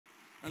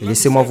Et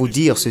laissez-moi vous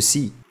dire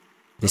ceci.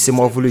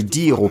 Laissez-moi vous le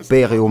dire aux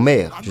pères et aux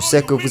mères. Je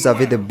sais que vous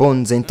avez de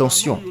bonnes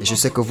intentions. Et je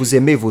sais que vous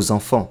aimez vos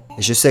enfants.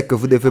 Et je sais que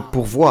vous devez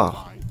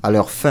pourvoir à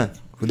leur faim.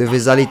 Vous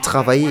devez aller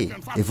travailler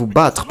et vous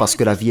battre parce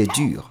que la vie est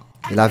dure.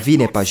 Et la vie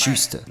n'est pas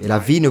juste. Et la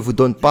vie ne vous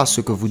donne pas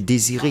ce que vous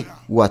désirez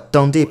ou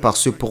attendez par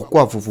ce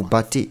pourquoi vous vous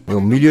battez. Mais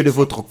au milieu de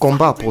votre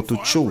combat pour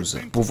toute chose,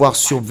 pouvoir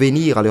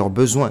subvenir à leurs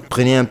besoins,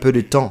 prenez un peu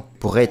de temps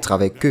pour être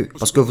avec eux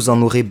parce que vous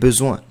en aurez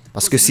besoin.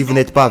 Parce que si vous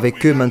n'êtes pas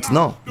avec eux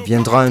maintenant,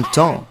 viendra un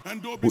temps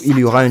où il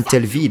y aura un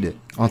tel vide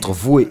entre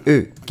vous et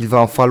eux qu'il va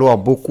en falloir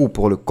beaucoup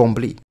pour le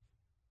combler.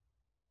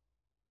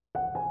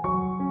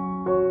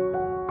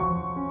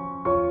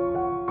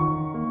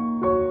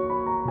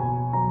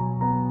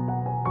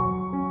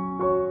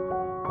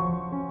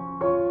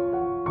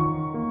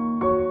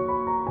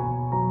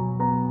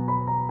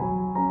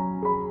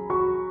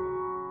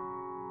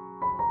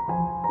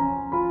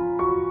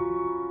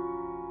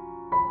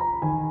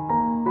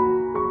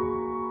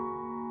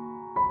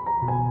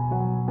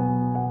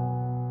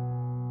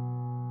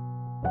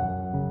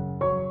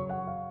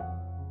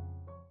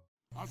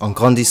 En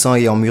grandissant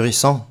et en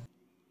mûrissant,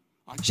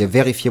 j'ai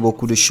vérifié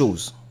beaucoup de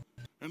choses.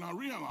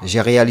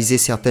 J'ai réalisé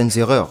certaines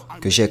erreurs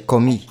que j'ai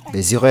commises,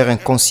 des erreurs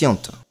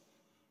inconscientes.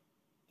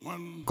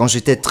 Quand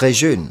j'étais très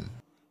jeune,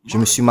 je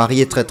me suis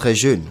marié très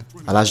jeune,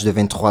 à l'âge de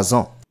 23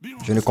 ans.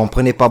 Je ne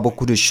comprenais pas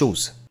beaucoup de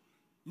choses.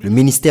 Le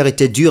ministère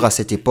était dur à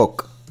cette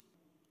époque.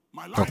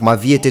 Donc ma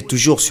vie était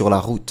toujours sur la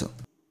route.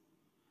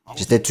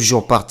 J'étais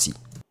toujours parti.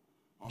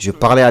 Je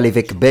parlais à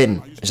l'évêque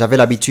Ben. J'avais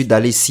l'habitude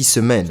d'aller 6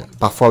 semaines,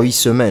 parfois 8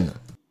 semaines.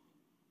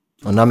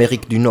 En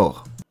Amérique du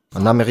Nord,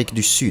 en Amérique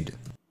du Sud,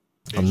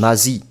 en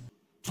Asie,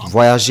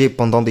 voyager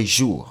pendant des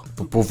jours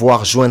pour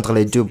pouvoir joindre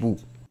les deux bouts,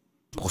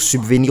 pour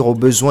subvenir aux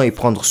besoins et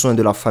prendre soin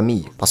de la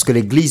famille, parce que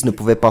l'Église ne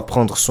pouvait pas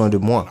prendre soin de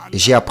moi. Et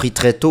j'ai appris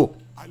très tôt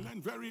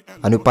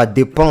à ne pas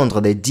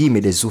dépendre des dîmes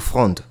et des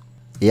offrandes,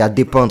 et à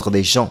dépendre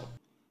des gens,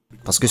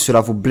 parce que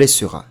cela vous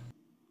blessera.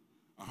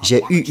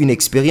 J'ai eu une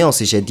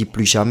expérience et j'ai dit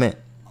plus jamais,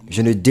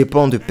 je ne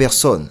dépends de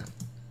personne,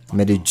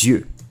 mais de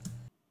Dieu.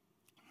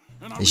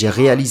 Et j'ai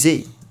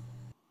réalisé,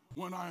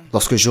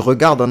 lorsque je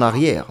regarde en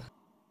arrière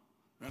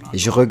et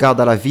je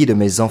regarde à la vie de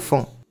mes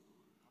enfants,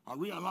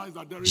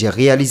 j'ai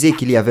réalisé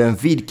qu'il y avait un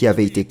vide qui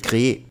avait été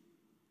créé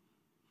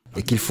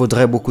et qu'il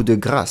faudrait beaucoup de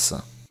grâce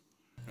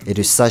et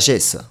de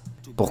sagesse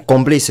pour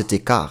combler cet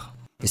écart.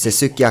 Et c'est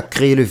ce qui a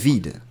créé le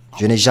vide.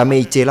 Je n'ai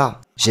jamais été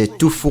là. J'ai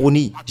tout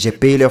fourni. J'ai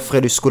payé leurs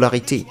frais de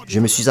scolarité. Je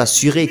me suis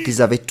assuré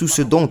qu'ils avaient tout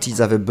ce dont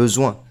ils avaient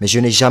besoin. Mais je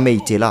n'ai jamais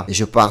été là. Et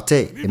je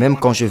partais. Et même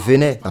quand je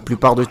venais, la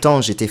plupart du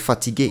temps, j'étais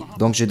fatigué.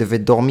 Donc je devais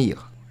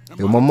dormir.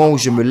 Et au moment où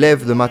je me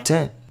lève le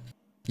matin,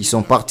 ils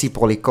sont partis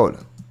pour l'école.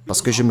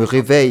 Parce que je me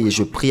réveille et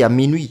je prie à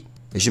minuit.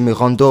 Et je me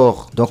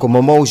rendors. Donc au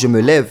moment où je me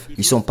lève,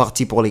 ils sont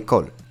partis pour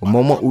l'école. Au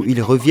moment où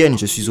ils reviennent,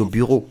 je suis au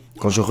bureau.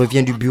 Quand je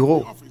reviens du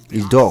bureau,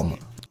 ils dorment.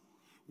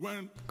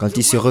 Quand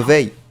ils se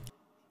réveillent,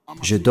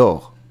 je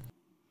dors.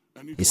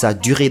 Et ça a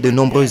duré de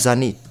nombreuses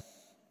années.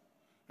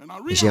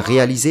 Et j'ai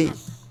réalisé,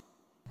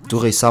 tout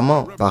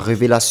récemment, par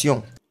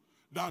révélation,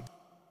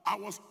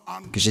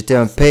 que j'étais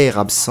un père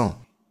absent.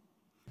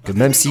 Que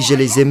même si je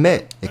les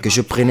aimais et que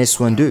je prenais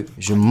soin d'eux,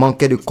 je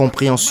manquais de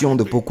compréhension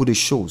de beaucoup de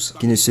choses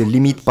qui ne se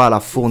limitent pas à la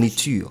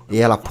fourniture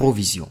et à la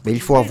provision. Mais il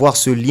faut avoir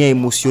ce lien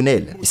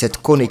émotionnel et cette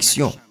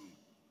connexion.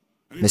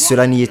 Mais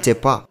cela n'y était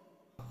pas.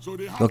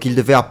 Donc ils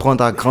devaient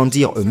apprendre à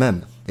grandir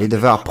eux-mêmes. Et ils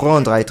devaient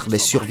apprendre à être des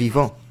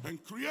survivants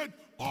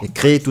et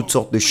créer toutes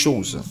sortes de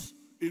choses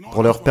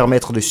pour leur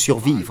permettre de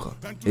survivre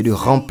et de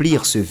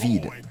remplir ce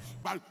vide.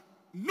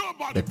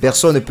 Mais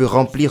personne ne peut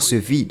remplir ce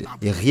vide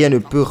et rien ne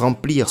peut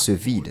remplir ce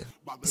vide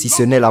si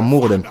ce n'est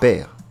l'amour d'un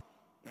père.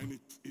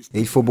 Et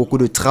il faut beaucoup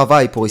de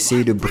travail pour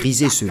essayer de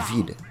briser ce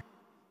vide.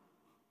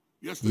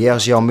 Hier,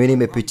 j'ai emmené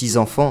mes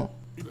petits-enfants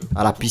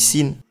à la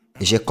piscine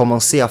et j'ai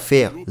commencé à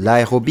faire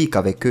l'aérobic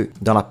avec eux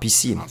dans la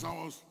piscine.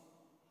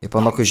 Et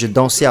pendant que je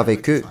dansais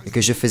avec eux et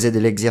que je faisais de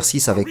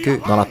l'exercice avec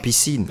eux dans la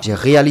piscine, j'ai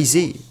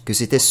réalisé que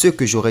c'était ce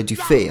que j'aurais dû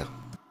faire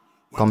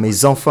quand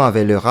mes enfants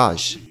avaient leur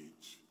âge.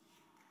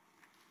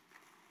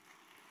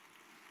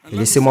 Et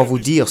laissez-moi vous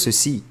dire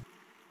ceci.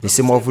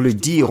 Laissez-moi vous le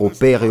dire aux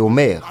pères et aux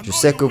mères. Je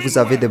sais que vous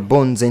avez de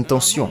bonnes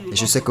intentions et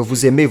je sais que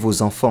vous aimez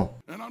vos enfants.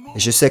 Et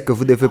je sais que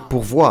vous devez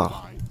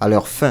pourvoir à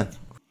leur faim.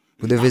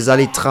 Vous devez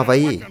aller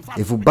travailler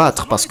et vous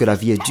battre parce que la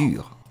vie est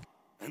dure.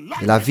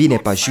 Et la vie n'est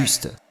pas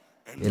juste.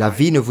 Et la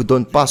vie ne vous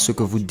donne pas ce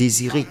que vous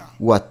désirez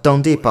ou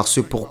attendez par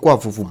ce pourquoi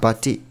vous vous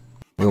battez.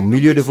 Mais au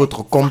milieu de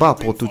votre combat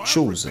pour toute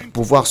chose,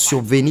 pouvoir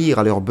subvenir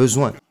à leurs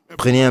besoins,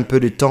 prenez un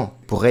peu de temps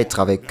pour être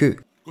avec eux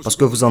parce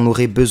que vous en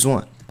aurez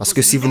besoin. Parce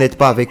que si vous n'êtes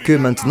pas avec eux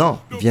maintenant,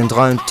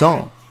 viendra un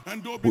temps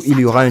où il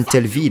y aura un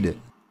tel vide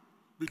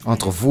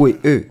entre vous et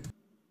eux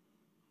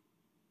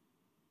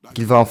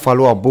qu'il va en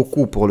falloir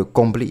beaucoup pour le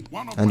combler.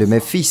 Un de mes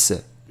fils,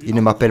 il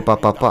ne m'appelle pas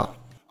papa.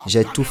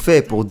 J'ai tout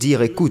fait pour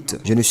dire, écoute,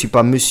 je ne suis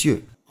pas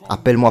monsieur,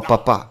 appelle-moi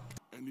papa.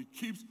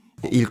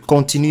 Et il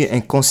continue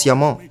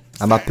inconsciemment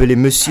à m'appeler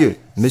monsieur,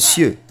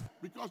 monsieur,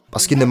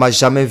 Parce qu'il ne m'a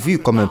jamais vu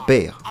comme un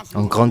père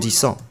en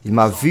grandissant. Il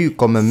m'a vu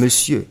comme un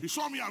monsieur.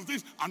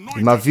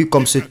 Il m'a vu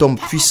comme cet homme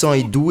puissant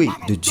et doué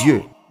de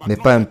Dieu, mais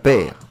pas un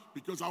père.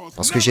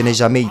 Parce que je n'ai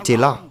jamais été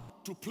là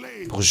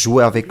pour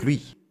jouer avec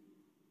lui,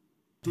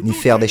 ni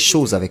faire des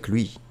choses avec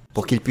lui,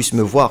 pour qu'il puisse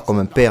me voir comme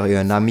un père et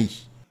un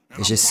ami.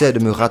 Et j'essaie de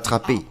me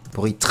rattraper,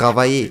 pour y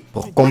travailler,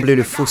 pour combler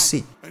le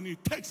fossé.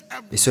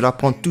 Et cela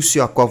prend tout ce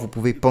à quoi vous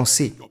pouvez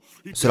penser.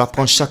 Cela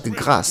prend chaque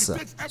grâce,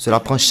 cela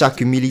prend chaque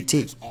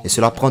humilité, et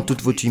cela prend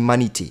toute votre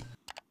humanité.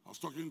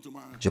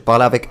 Je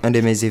parlais avec un de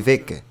mes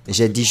évêques, et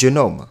j'ai dit, jeune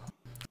homme,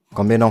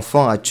 combien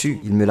d'enfants as-tu?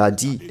 Il me l'a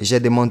dit, et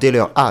j'ai demandé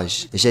leur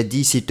âge. Et j'ai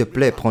dit, s'il te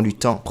plaît, prends du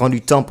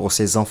temps pour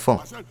ces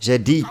enfants. J'ai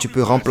dit, tu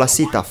peux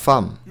remplacer ta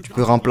femme, tu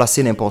peux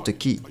remplacer n'importe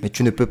qui, mais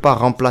tu ne peux pas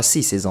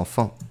remplacer ces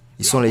enfants.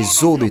 Ils sont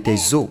les os de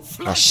tes os,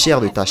 la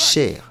chair de ta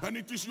chair.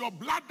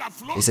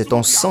 Et c'est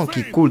ton sang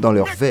qui coule dans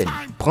leurs veines.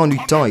 Prends du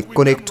temps et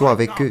connecte-toi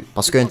avec eux,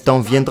 parce qu'un temps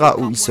viendra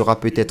où il sera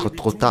peut-être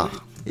trop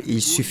tard. Et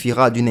il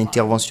suffira d'une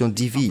intervention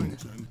divine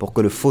pour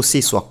que le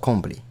fossé soit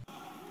comblé.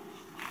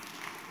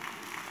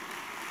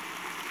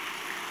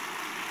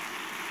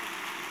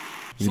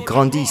 Ils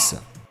grandissent.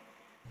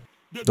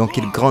 Donc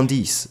ils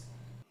grandissent.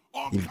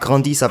 Ils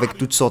grandissent avec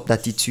toutes sortes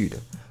d'attitudes.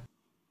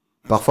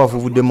 Parfois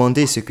vous vous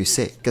demandez ce que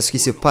c'est. Qu'est-ce qui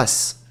se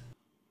passe?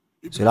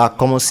 Cela a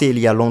commencé il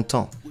y a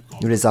longtemps.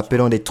 Nous les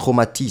appelons des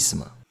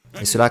traumatismes.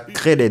 Et cela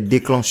crée des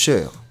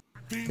déclencheurs.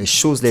 Les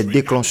choses les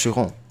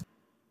déclencheront.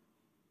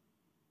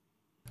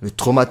 Le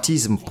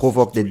traumatisme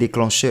provoque des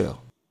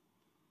déclencheurs.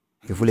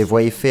 Et vous les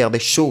voyez faire des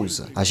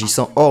choses,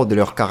 agissant hors de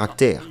leur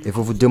caractère. Et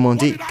vous vous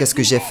demandez, qu'est-ce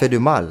que j'ai fait de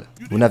mal?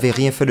 Vous n'avez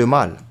rien fait de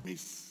mal.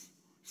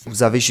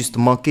 Vous avez juste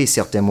manqué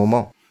certains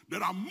moments.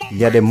 Il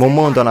y a des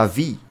moments dans la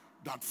vie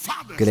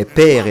que les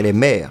pères et les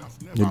mères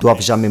ne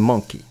doivent jamais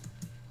manquer.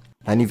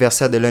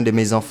 L'anniversaire de l'un de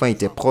mes enfants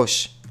était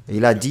proche. Et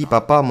il a dit,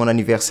 papa, mon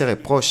anniversaire est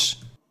proche.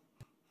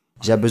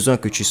 J'ai besoin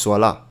que tu sois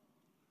là.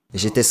 Et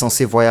j'étais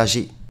censé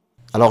voyager.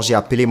 Alors j'ai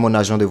appelé mon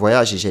agent de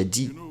voyage et j'ai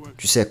dit,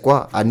 tu sais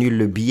quoi, annule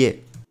le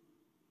billet.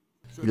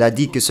 Il a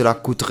dit que cela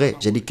coûterait.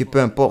 J'ai dit que peu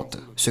importe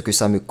ce que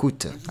ça me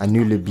coûte,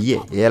 annule le billet.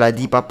 Et elle a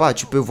dit, papa,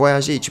 tu peux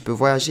voyager, tu peux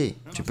voyager.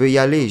 Tu peux y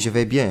aller, je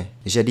vais bien.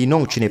 Et j'ai dit,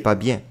 non, tu n'es pas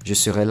bien. Je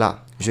serai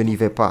là. Je n'y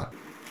vais pas.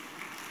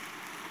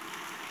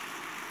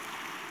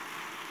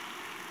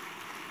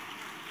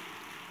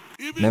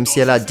 Même si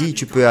elle a dit,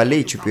 tu peux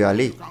aller,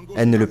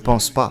 elle ne le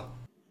pense pas.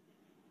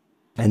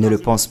 Elle ne le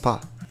pense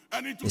pas.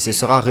 Et ce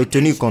sera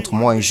retenu contre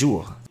moi un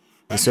jour.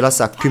 Et cela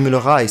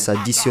s'accumulera et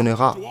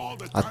s'additionnera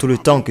à tout le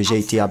temps que j'ai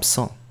été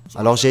absent.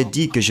 Alors j'ai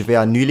dit que je vais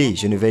annuler,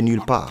 je ne vais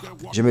nulle part.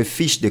 Je me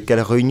fiche de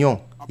quelle réunion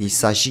il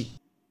s'agit.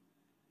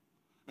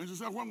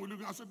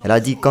 Elle a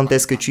dit, quand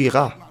est-ce que tu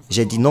iras?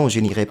 J'ai dit, non, je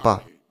n'irai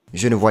pas.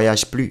 Je ne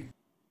voyage plus.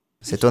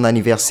 C'est ton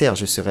anniversaire,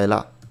 je serai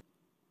là.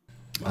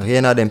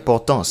 Rien n'a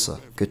d'importance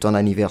que ton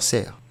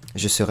anniversaire.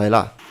 Je serai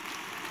là.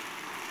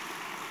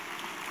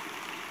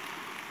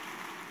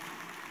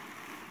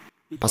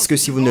 Parce que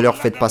si vous ne leur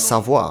faites pas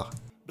savoir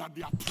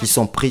qu'ils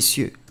sont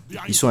précieux,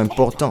 ils sont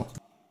importants,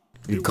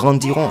 ils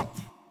grandiront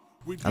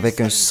avec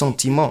un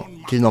sentiment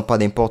qu'ils n'ont pas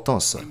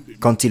d'importance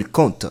quand ils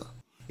comptent.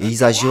 Et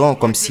ils agiront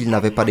comme s'ils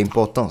n'avaient pas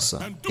d'importance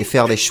et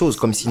faire des choses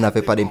comme s'ils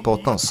n'avaient pas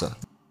d'importance.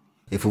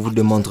 Et vous vous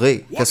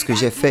demanderez, qu'est-ce que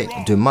j'ai fait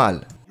de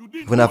mal?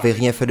 Vous n'avez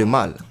rien fait de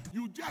mal.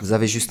 Vous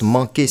avez juste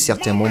manqué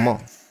certains moments.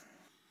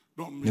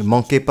 Ne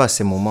manquez pas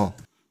ces moments.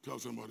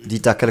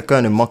 Dites à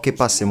quelqu'un, ne manquez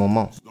pas ces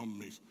moments.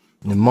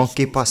 Ne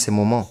manquez pas ces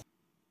moments.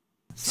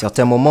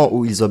 Certains moments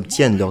où ils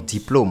obtiennent leur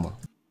diplôme.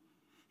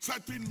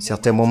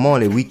 Certains moments,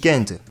 les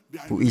week-ends,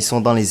 où ils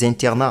sont dans les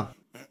internats.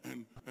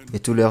 Et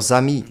tous leurs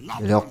amis,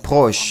 leurs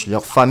proches,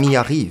 leur famille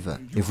arrivent.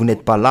 Et vous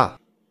n'êtes pas là.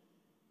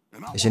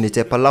 Et je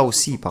n'étais pas là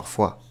aussi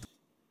parfois.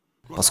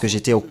 Parce que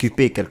j'étais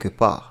occupé quelque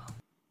part.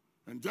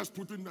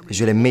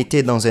 Je les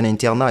mettais dans un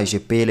internat et j'ai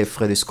payé les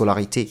frais de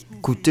scolarité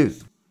coûteux.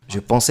 Je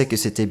pensais que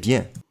c'était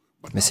bien,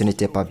 mais ce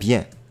n'était pas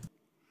bien.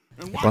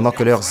 Et pendant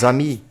que leurs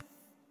amis,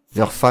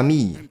 leur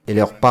famille et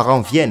leurs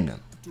parents viennent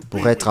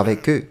pour être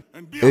avec eux,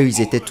 eux,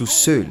 ils étaient tous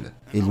seuls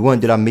et loin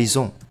de la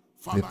maison.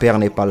 Le père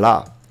n'est pas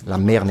là, la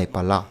mère n'est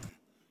pas là.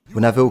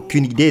 Vous n'avez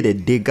aucune idée des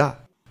dégâts.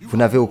 Vous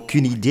n'avez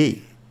aucune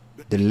idée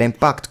de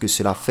l'impact que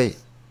cela fait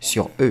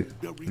sur eux.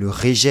 Le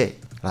rejet,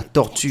 la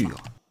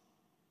torture,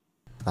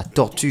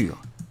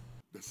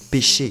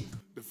 péché,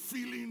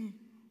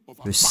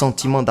 le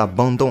sentiment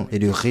d'abandon et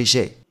de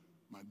rejet.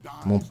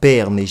 Mon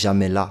père n'est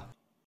jamais là.